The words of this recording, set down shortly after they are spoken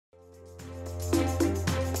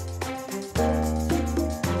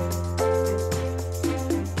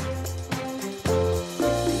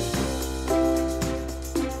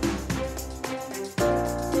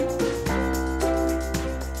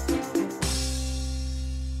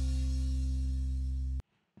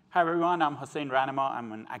Hi everyone, I'm Hossein Rahnama.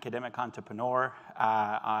 I'm an academic entrepreneur.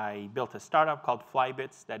 I built a startup called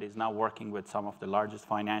Flybits that is now working with some of the largest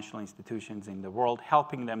financial institutions in the world,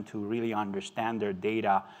 helping them to really understand their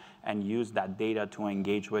data and use that data to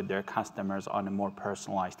engage with their customers on a more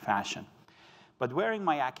personalized fashion. But wearing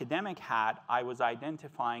my academic hat, I was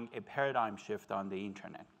identifying a paradigm shift on the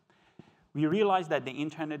internet. We realized that the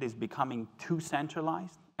internet is becoming too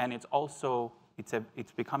centralized, and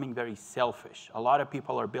it's becoming very selfish. A lot of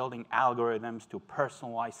people are building algorithms to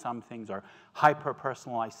personalize some things or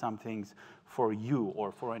hyper-personalize some things for you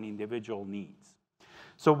or for an individual needs.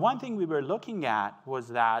 So one thing we were looking at was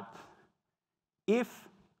that if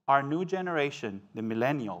our new generation, the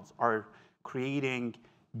millennials, are creating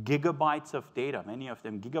gigabytes of data, many of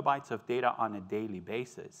them gigabytes of data on a daily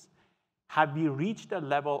basis, have we reached a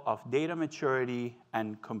level of data maturity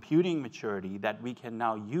and computing maturity that we can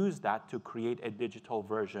now use that to create a digital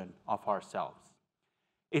version of ourselves?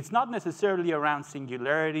 It's not necessarily around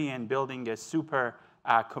singularity and building a super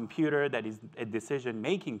computer that is a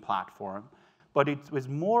decision-making platform, but it was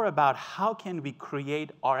more about how can we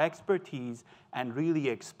create our expertise and really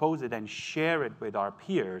expose it and share it with our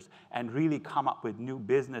peers and really come up with new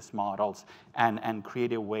business models and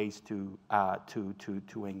creative ways to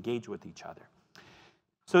engage with each other.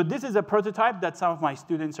 So this is a prototype that some of my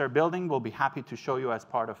students are building. We'll be happy to show you as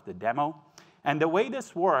part of the demo. And the way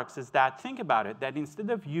this works is that, think about it, that instead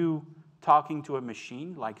of you talking to a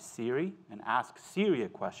machine like Siri and ask Siri a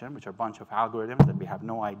question, which are a bunch of algorithms that we have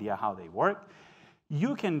no idea how they work,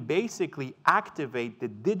 you can basically activate the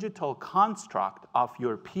digital construct of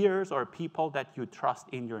your peers or people that you trust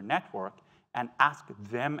in your network and ask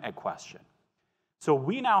them a question. So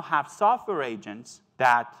we now have software agents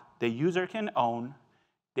that the user can own.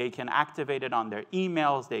 They can activate it on their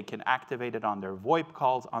emails. They can activate it on their VoIP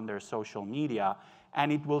calls, on their social media. And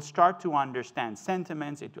it will start to understand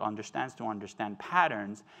sentiments. It understands to understand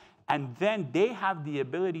patterns. And then they have the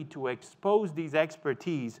ability to expose these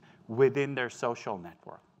expertise within their social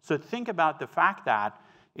network. So think about the fact that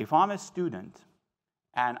if I'm a student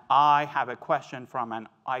and I have a question from an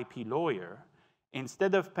IP lawyer,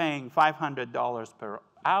 instead of paying $500 per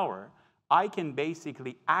hour, I can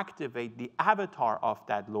basically activate the avatar of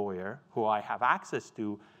that lawyer who I have access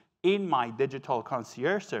to in my digital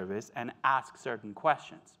concierge service and ask certain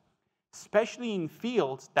questions, especially in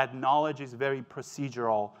fields that knowledge is very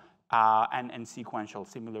procedural and sequential,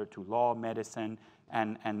 similar to law, medicine,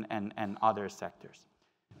 and other sectors.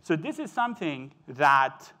 So this is something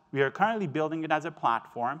that we are currently building it as a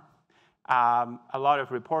platform. A lot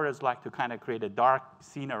of reporters like to kind of create a dark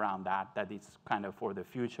scene around that it's kind of for the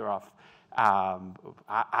future of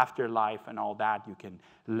afterlife and all that. You can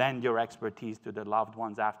lend your expertise to the loved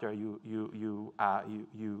ones after you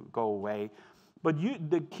go away. But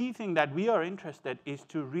the key thing that we are interested in is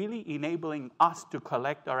to really enabling us to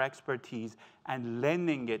collect our expertise and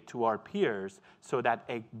lending it to our peers so that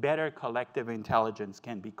a better collective intelligence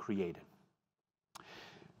can be created.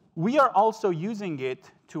 We are also using it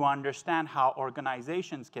to understand how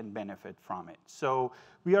organizations can benefit from it. So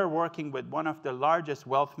we are working with one of the largest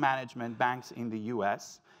wealth management banks in the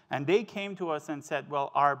US, and they came to us and said,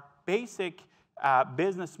 well, our basic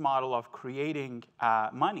business model of creating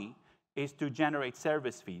money is to generate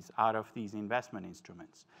service fees out of these investment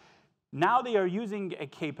instruments. Now they are using a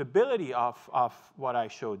capability of what I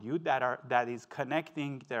showed you that is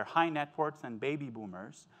connecting their high net worths and baby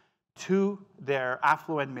boomers to their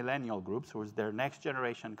affluent millennial groups, who is their next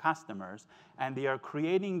generation customers, and they are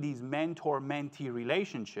creating these mentor-mentee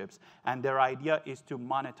relationships, and their idea is to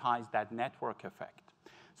monetize that network effect.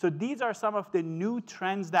 So these are some of the new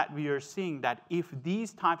trends that we are seeing, that if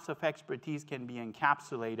these types of expertise can be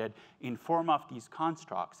encapsulated in form of these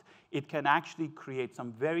constructs, it can actually create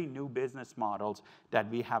some very new business models that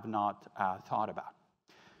we have not thought about.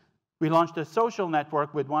 We launched a social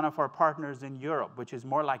network with one of our partners in Europe, which is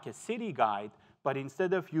more like a city guide, but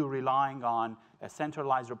instead of you relying on a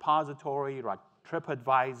centralized repository like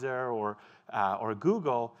TripAdvisor or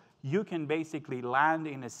Google, you can basically land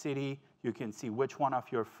in a city. You can see which one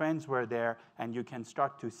of your friends were there, and you can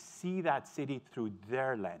start to see that city through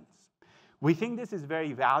their lens. We think this is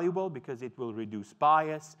very valuable because it will reduce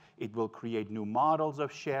bias, it will create new models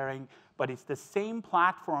of sharing, but it's the same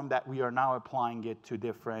platform that we are now applying it to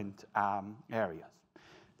different areas.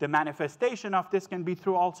 The manifestation of this can be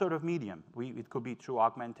through all sorts of medium. It could be through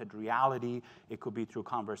augmented reality, it could be through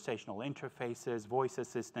conversational interfaces, voice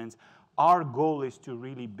assistants. Our goal is to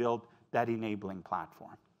really build that enabling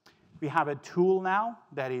platform. We have a tool now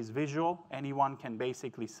that is visual. Anyone can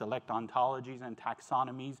basically select ontologies and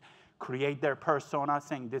taxonomies, create their persona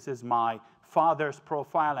saying this is my father's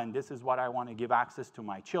profile and this is what I want to give access to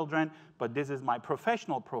my children, but this is my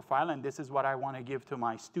professional profile and this is what I want to give to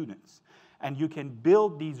my students. And you can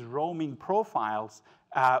build these roaming profiles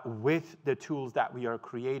with the tools that we are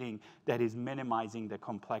creating that is minimizing the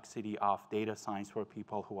complexity of data science for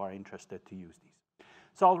people who are interested to use these.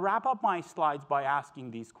 So I'll wrap up my slides by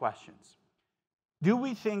asking these questions. Do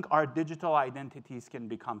we think our digital identities can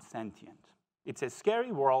become sentient? It's a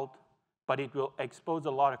scary world, but it will expose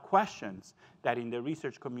a lot of questions that in the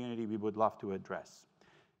research community we would love to address.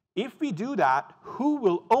 If we do that, who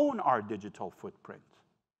will own our digital footprint?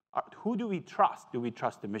 Who do we trust? Do we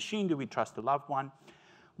trust the machine? Do we trust the loved one?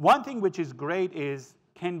 One thing which is great is,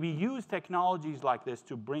 can we use technologies like this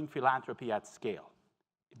to bring philanthropy at scale?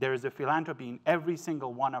 There is a philanthropy in every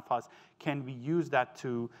single one of us. Can we use that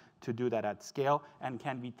to do that at scale? And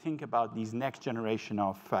can we think about these next generation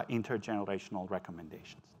of intergenerational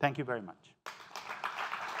recommendations? Thank you very much.